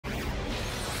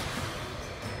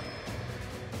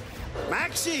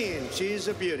Maxine, she's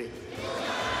a beauty.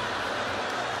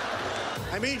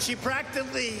 I mean, she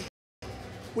practically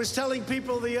was telling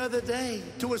people the other day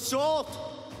to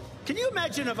assault. Can you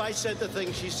imagine if I said the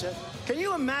thing she said? Can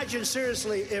you imagine,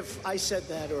 seriously, if I said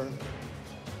that or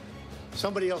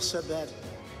somebody else said that?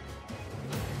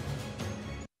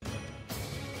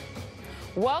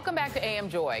 Welcome back to AM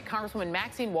Joy. Congresswoman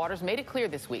Maxine Waters made it clear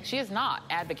this week she is not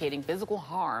advocating physical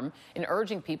harm and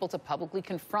urging people to publicly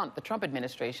confront the Trump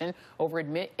administration over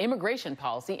immigration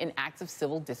policy and acts of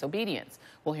civil disobedience.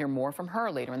 We'll hear more from her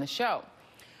later in the show.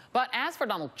 But as for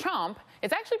Donald Trump,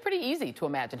 it's actually pretty easy to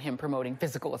imagine him promoting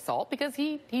physical assault because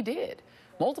he did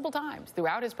multiple times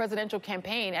throughout his presidential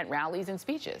campaign at rallies and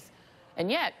speeches.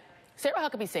 And yet, Sarah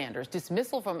Huckabee Sanders'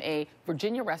 dismissal from a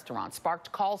Virginia restaurant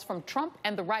sparked calls from Trump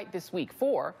and the right this week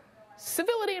for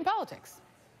civility in politics.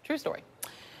 True story.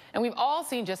 And we've all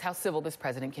seen just how civil this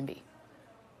president can be.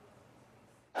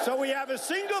 So we have a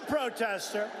single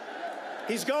protester.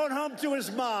 He's going home to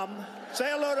his mom. Say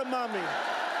hello to mommy.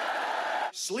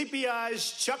 Sleepy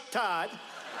eyes Chuck Todd.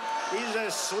 He's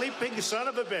a sleeping son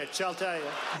of a bitch, I'll tell you.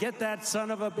 Get that son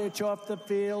of a bitch off the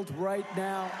field right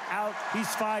now. Out.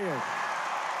 He's fired.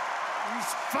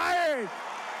 He's fired!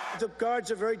 The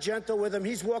guards are very gentle with him.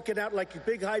 He's walking out like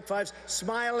big high fives,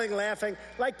 smiling, laughing.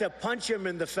 Like to punch him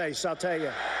in the face, I'll tell you.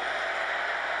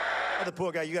 The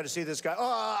poor guy, you got to see this guy.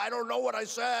 Oh, I don't know what I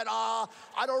said. I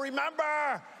don't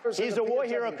remember. He's a war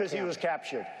hero because he was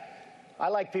captured. I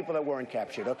like people that weren't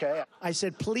captured, okay? I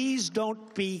said, please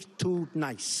don't be too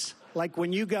nice. Like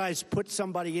when you guys put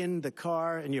somebody in the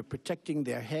car and you're protecting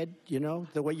their head, you know,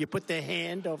 the way you put their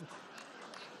hand over.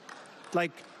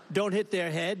 Like, don't hit their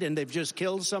head, and they've just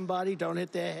killed somebody. Don't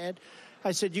hit their head.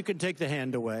 I said, you can take the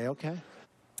hand away, okay?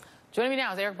 Joining me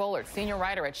now is Eric Boehlert, senior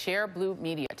writer at Shareblue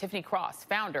Media, Tiffany Cross,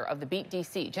 founder of The Beat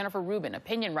DC, Jennifer Rubin,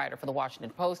 opinion writer for The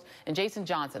Washington Post, and Jason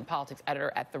Johnson, politics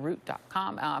editor at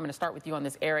TheRoot.com. I'm going to start with you on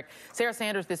this, Eric. Sarah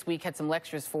Sanders this week had some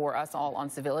lectures for us all on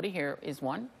civility. Here is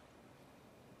one.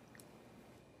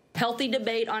 Healthy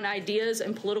debate on ideas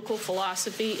and political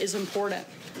philosophy is important.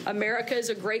 America is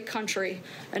a great country,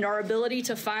 and our ability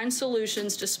to find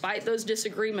solutions despite those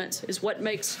disagreements is what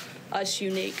makes us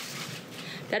unique.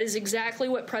 That is exactly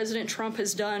what President Trump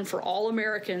has done for all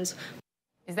Americans.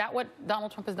 Is that what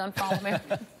Donald Trump has done for all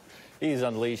Americans? He's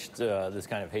unleashed this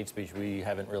kind of hate speech we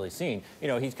haven't really seen. You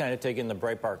know, he's kind of taken the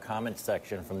Breitbart comment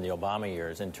section from the Obama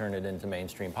years and turned it into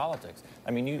mainstream politics.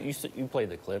 I mean, you played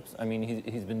the clips. I mean,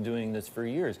 he's been doing this for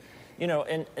years. You know,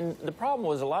 and the problem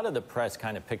was a lot of the press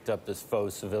kind of picked up this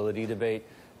faux civility debate.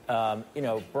 You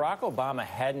know, Barack Obama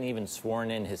hadn't even sworn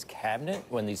in his cabinet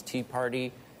when these Tea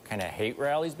Party kind of hate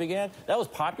rallies began. That was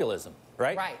populism,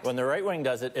 right? Right. When the right wing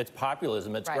does it, it's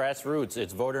populism. It's right. Grassroots.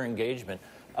 It's voter engagement.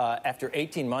 After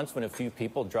 18 months, when a few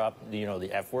people drop, you know,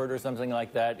 the F word or something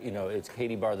like that, you know, it's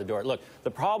Katie bar the door. Look, the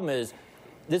problem is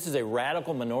this is a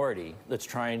radical minority that's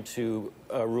trying to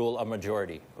rule a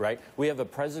majority, right? We have a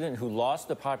president who lost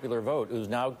the popular vote, who's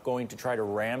now going to try to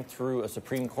ram through a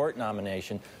Supreme Court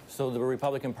nomination so the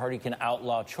Republican Party can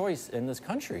outlaw choice in this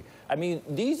country. I mean,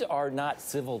 these are not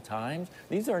civil times.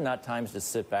 These are not times to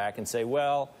sit back and say,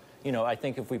 well, you know, I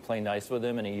think if we play nice with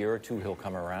him in a year or two, he'll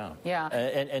come around. Yeah.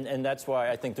 And that's why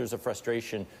I think there's a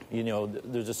frustration. You know,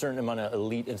 there's a certain amount of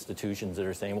elite institutions that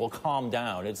are saying, well, calm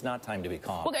down. It's not time to be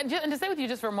calm. Well, and to stay with you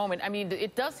just for a moment, I mean,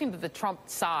 it does seem that the Trump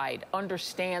side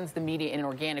understands the media in an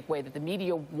organic way, that the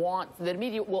media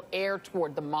will err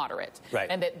toward the moderate.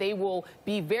 Right. And that they will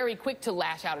be very quick to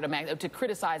lash out at to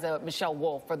criticize Michelle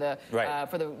Wolf for the, right.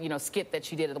 You know, skit that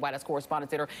she did at the White House Correspondents'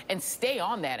 Dinner and stay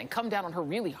on that and come down on her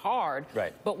really hard.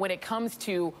 Right. But when it comes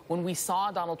to when we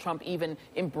saw Donald Trump even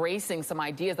embracing some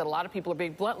ideas that a lot of people are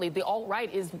being bluntly, the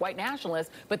alt-right is white nationalists,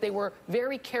 but they were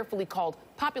very carefully called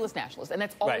populist nationalists, and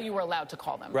that's all right. you were allowed to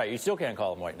call them. Right. You still can't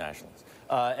call them white nationalists.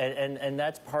 And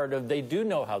that's part of, they do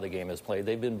know how the game is played.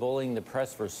 They've been bullying the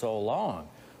press for so long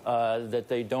that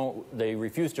they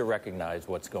refuse to recognize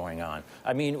what's going on.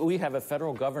 I mean, we have a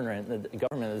federal government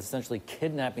that's essentially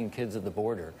kidnapping kids at the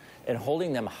border and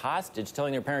holding them hostage,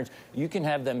 telling their parents, you can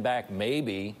have them back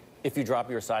maybe if you drop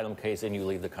your asylum case and you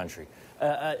leave the country.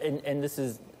 And this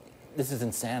is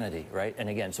insanity, right? And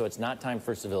again, so it's not time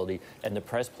for civility, and the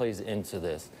press plays into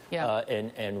this. Yeah.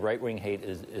 And right-wing hate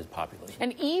is populism.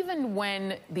 And even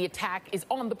when the attack is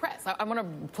on the press, I want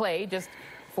to play just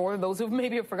for those who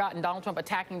maybe have forgotten Donald Trump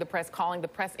attacking the press, calling the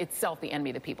press itself the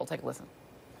enemy of the people. Take a listen.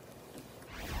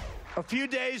 A few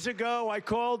days ago, I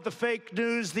called the fake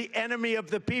news the enemy of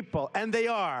the people, and they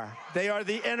are. They are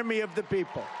the enemy of the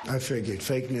people. I figured.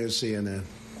 Fake news, CNN.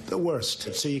 The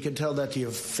worst. So you can tell that to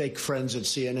your fake friends at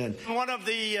CNN. One of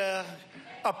the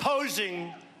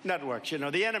opposing networks, you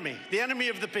know, the enemy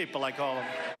of the people, I call them.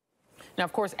 Now,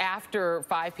 of course, after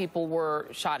 5 people were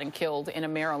shot and killed in a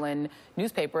Maryland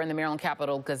newspaper, in the Maryland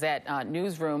Capital Gazette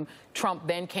newsroom, Trump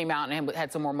then came out and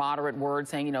had some more moderate words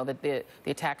saying, you know, that the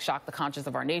attack shocked the conscience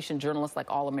of our nation. Journalists, like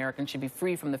all Americans, should be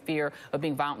free from the fear of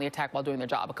being violently attacked while doing their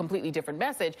job. A completely different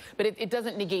message, but it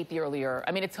doesn't negate the earlier.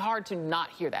 I mean, it's hard to not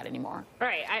hear that anymore.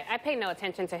 Right. I pay no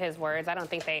attention to his words. I don't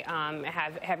think they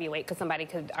have heavy weight because somebody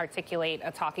could articulate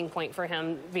a talking point for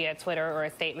him via Twitter or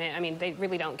a statement. I mean, they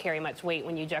really don't carry much weight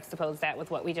when you juxtapose that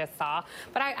with what we just saw.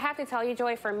 But I have to tell you,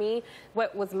 Joy, for me,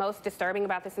 what was most disturbing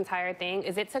about this entire thing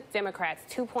is it took Democrats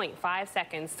 2.5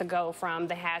 seconds to go from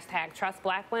the hashtag Trust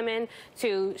Black Women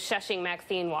to shushing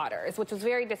Maxine Waters, which was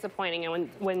very disappointing. And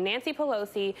when Nancy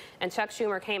Pelosi and Chuck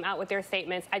Schumer came out with their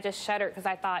statements, I just shuddered because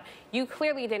I thought, you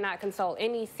clearly did not consult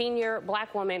any senior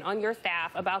black woman on your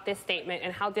staff about this statement,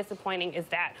 and how disappointing is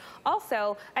that?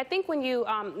 Also, I think when you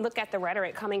look at the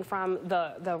rhetoric coming from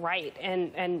the right,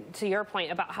 and to your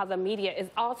point about how the media is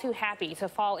all too happy to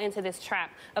fall into this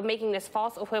trap of making this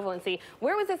false equivalency.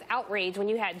 Where was this outrage when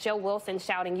you had Joe Wilson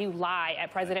shouting, "You lie,"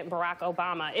 at President Barack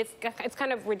Obama? It's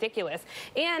kind of ridiculous.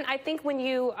 And I think when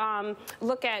you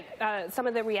look at some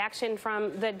of the reaction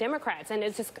from the Democrats, and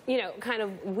it's just, you know, kind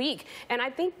of weak. And I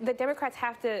think the Democrats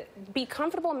have to be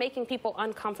comfortable making people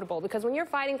uncomfortable, because when you're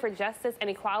fighting for justice and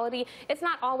equality, it's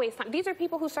not always time. These are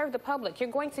people who serve the public. You're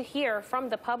going to hear from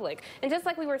the public. And just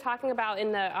like we were talking about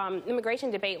in the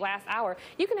immigration debate last hour,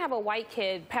 you can have a white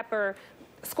kid pepper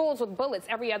schools with bullets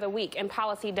every other week and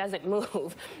policy doesn't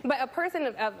move. But a person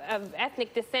of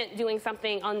ethnic descent doing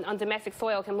something on domestic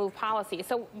soil can move policy.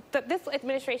 So this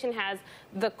administration has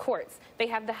the courts, they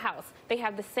have the House, they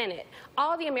have the Senate.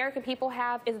 All the American people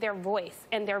have is their voice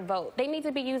and their vote. They need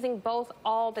to be using both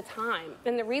all the time.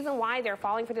 And the reason why they're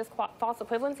falling for this false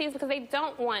equivalency is because they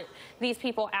don't want these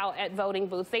people out at voting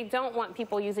booths. They don't want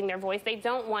people using their voice. They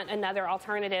don't want another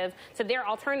alternative to their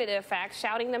alternative facts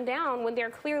shouting them down when they're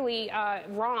clearly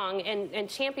wrong and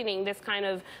championing this kind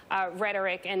of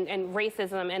rhetoric and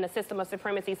racism and a system of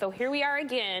supremacy. So here we are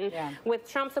again with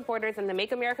Trump supporters and the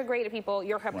Make America Great people.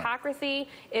 Your hypocrisy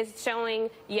is showing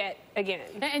yet again.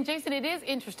 And Jason, it is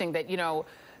interesting that, you know,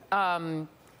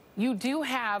 you do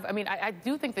have, I mean, I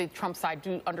do think the Trump side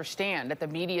do understand that the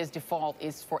media's default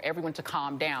is for everyone to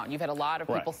calm down. You've had a lot of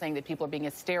people saying that people are being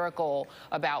hysterical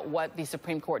about what the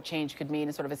Supreme Court change could mean,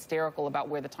 and sort of hysterical about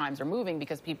where the times are moving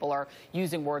because people are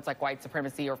using words like white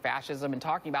supremacy or fascism and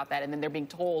talking about that, and then they're being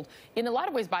told in a lot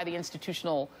of ways by the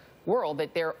institutional world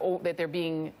that they're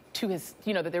being too,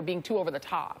 you know, that they're being too over the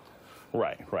top.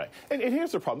 Right. And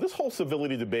here's the problem. This whole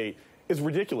civility debate is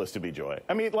ridiculous to me, Joy.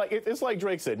 I mean, like, it's like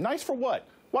Drake said, nice for what?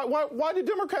 Why do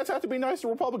Democrats have to be nice to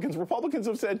Republicans? Republicans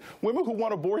have said women who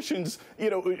want abortions, you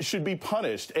know, should be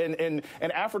punished, and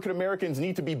African Americans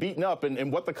need to be beaten up,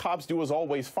 and what the cops do is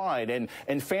always fine,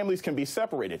 and families can be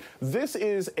separated. This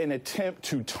is an attempt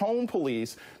to tone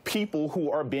police people who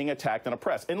are being attacked and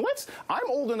oppressed. And I'm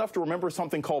old enough to remember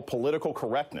something called political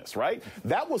correctness, right?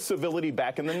 That was civility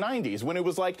back in the 90s when it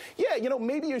was like, yeah, you know,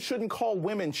 maybe you shouldn't call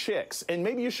women chicks, and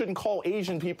maybe you shouldn't call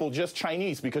Asian people just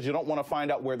Chinese because you don't want to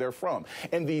find out where they're from.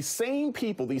 And these same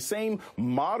people, these same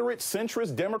moderate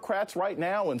centrist Democrats right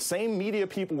now, and same media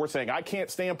people were saying, I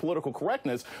can't stand political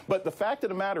correctness. But the fact of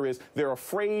the matter is they're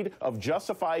afraid of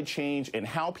justified change and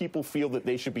how people feel that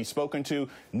they should be spoken to.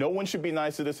 No one should be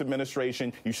nice to this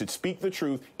administration. You should speak the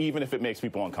truth, even if it makes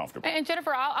people uncomfortable. And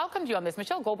Jennifer, I'll come to you on this.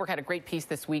 Michelle Goldberg had a great piece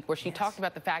this week where she talked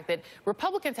about the fact that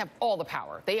Republicans have all the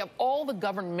power. They have all the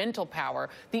governmental power.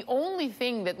 The only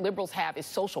thing that liberals have is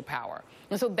social power.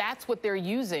 And so that's what they're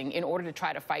using in order to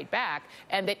try to fight back,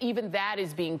 and that even that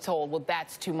is being told, well,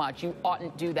 that's too much. You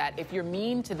oughtn't do that. If you're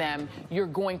mean to them, you're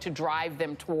going to drive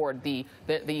them toward the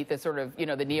sort of, you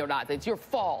know, the neo-Nazis. It's your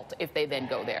fault if they then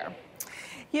go there.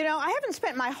 You know, I haven't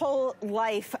spent my whole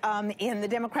life in the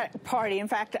Democratic Party. In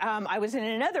fact, I was in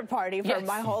another party for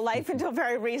my whole life until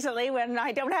very recently, when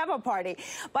I don't have a party.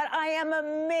 But I am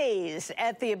amazed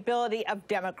at the ability of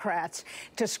Democrats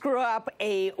to screw up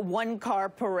a one-car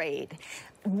parade.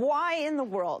 Why in the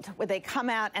world would they come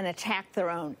out and attack their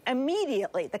own?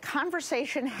 Immediately, the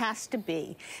conversation has to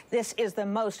be, this is the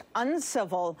most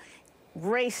uncivil,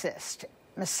 racist,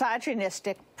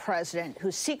 misogynistic president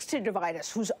who seeks to divide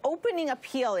us, whose opening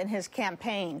appeal in his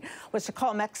campaign was to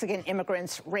call Mexican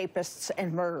immigrants rapists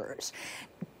and murderers.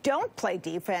 Don't play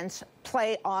defense,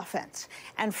 play offense.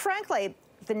 And frankly,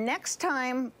 the next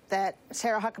time that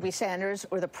Sarah Huckabee Sanders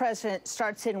or the president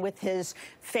starts in with his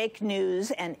fake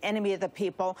news and enemy of the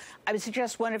people, I would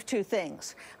suggest one of two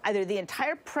things. Either the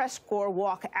entire press corps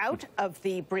walk out of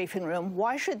the briefing room.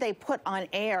 Why should they put on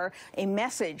air a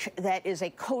message that is a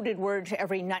coded word to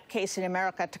every nutcase in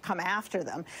America to come after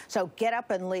them? So get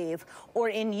up and leave. Or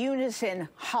in unison,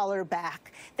 holler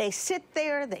back. They sit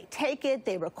there, they take it,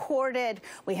 they record it.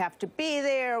 We have to be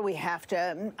there. We have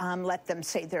to let them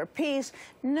say their piece.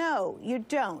 No, you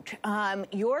don't.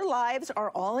 Your lives are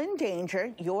all in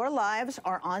danger. Your lives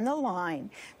are on the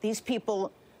line. These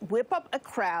people whip up a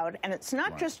crowd, and it's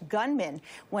not just gunmen.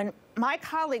 When my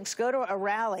colleagues go to a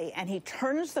rally and he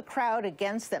turns the crowd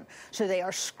against them, so they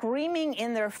are screaming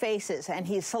in their faces, and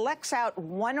he selects out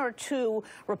one or two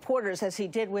reporters, as he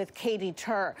did with Katie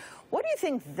Tur. What do you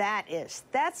think that is?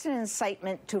 That's an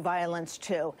incitement to violence,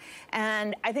 too.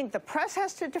 And I think the press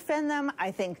has to defend them.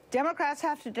 I think Democrats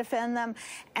have to defend them.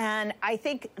 And I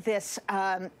think this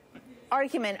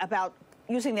argument about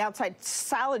using the outside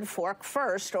salad fork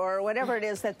first, or whatever it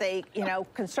is that they,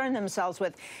 concern themselves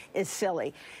with, is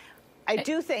silly. I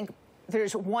do think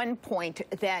there's one point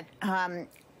that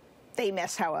they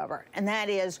miss, however, and that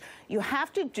is you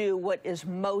have to do what is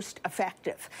most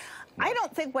effective. I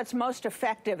don't think what's most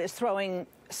effective is throwing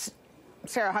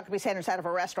Sarah Huckabee Sanders out of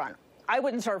a restaurant. I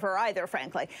wouldn't serve her either,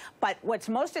 frankly. But what's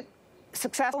most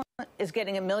successful is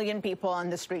getting 1 million people on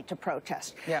the street to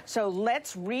protest. Yeah. So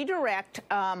let's redirect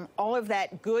all of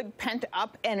that good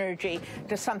pent-up energy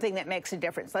to something that makes a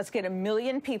difference. Let's get 1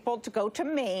 million people to go to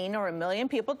Maine or 1 million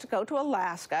people to go to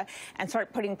Alaska and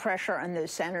start putting pressure on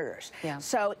those senators. Yeah.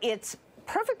 So it's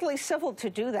perfectly civil to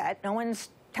do that. No one's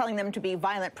telling them to be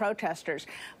violent protesters.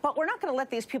 But we're not going to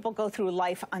let these people go through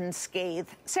life unscathed.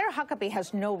 Sarah Huckabee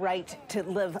has no right to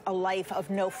live a life of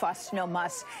no fuss, no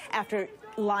muss after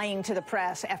lying to the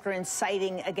press, after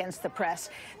inciting against the press.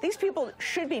 These people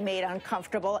should be made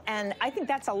uncomfortable, and I think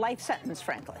that's a life sentence,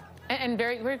 frankly. And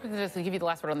very, very quickly, just to give you the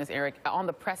last word on this, Eric, on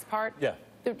the press part,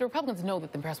 the Republicans know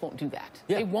that the press won't do that.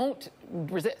 Yeah. They won't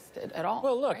resist it at all.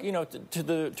 Well, look, right? to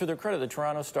their credit, the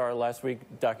Toronto Star last week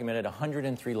documented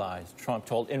 103 lies Trump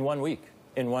told in 1 week.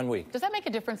 In 1 week. Does that make a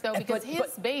difference, though? Because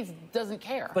his base doesn't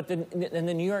care. But the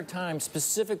New York Times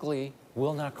specifically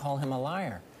will not call him a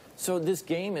liar. So this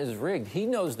game is rigged. He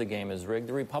knows the game is rigged.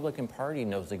 The Republican Party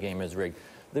knows the game is rigged.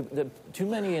 Too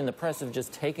many in the press have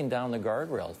just taken down the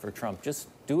guardrails for Trump. Just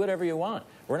do whatever you want.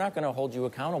 We're not going to hold you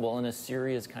accountable in a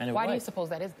serious kind of way. Why do you suppose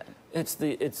that is, then?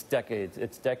 It's decades.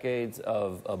 It's decades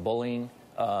of bullying.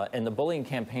 And the bullying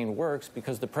campaign works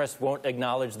because the press won't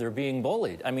acknowledge they're being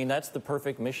bullied. I mean, that's the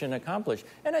perfect mission accomplished.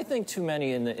 And I think too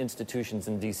many in the institutions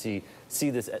in D.C.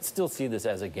 still see this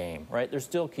as a game, right? They're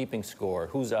still keeping score.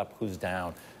 Who's up, who's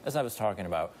down. As I was talking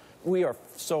about, we are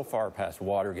so far past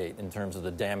Watergate in terms of the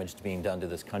damage being done to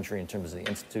this country, in terms of the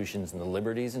institutions and the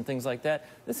liberties and things like that.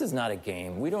 This is not a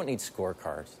game. We don't need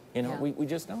scorecards. We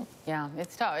just don't. Yeah,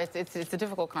 it's tough. It's a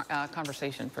difficult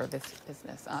conversation for this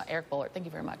business. Eric Boehlert, thank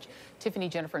you very much. Tiffany,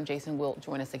 Jennifer, and Jason will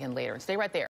join us again later. And stay right there.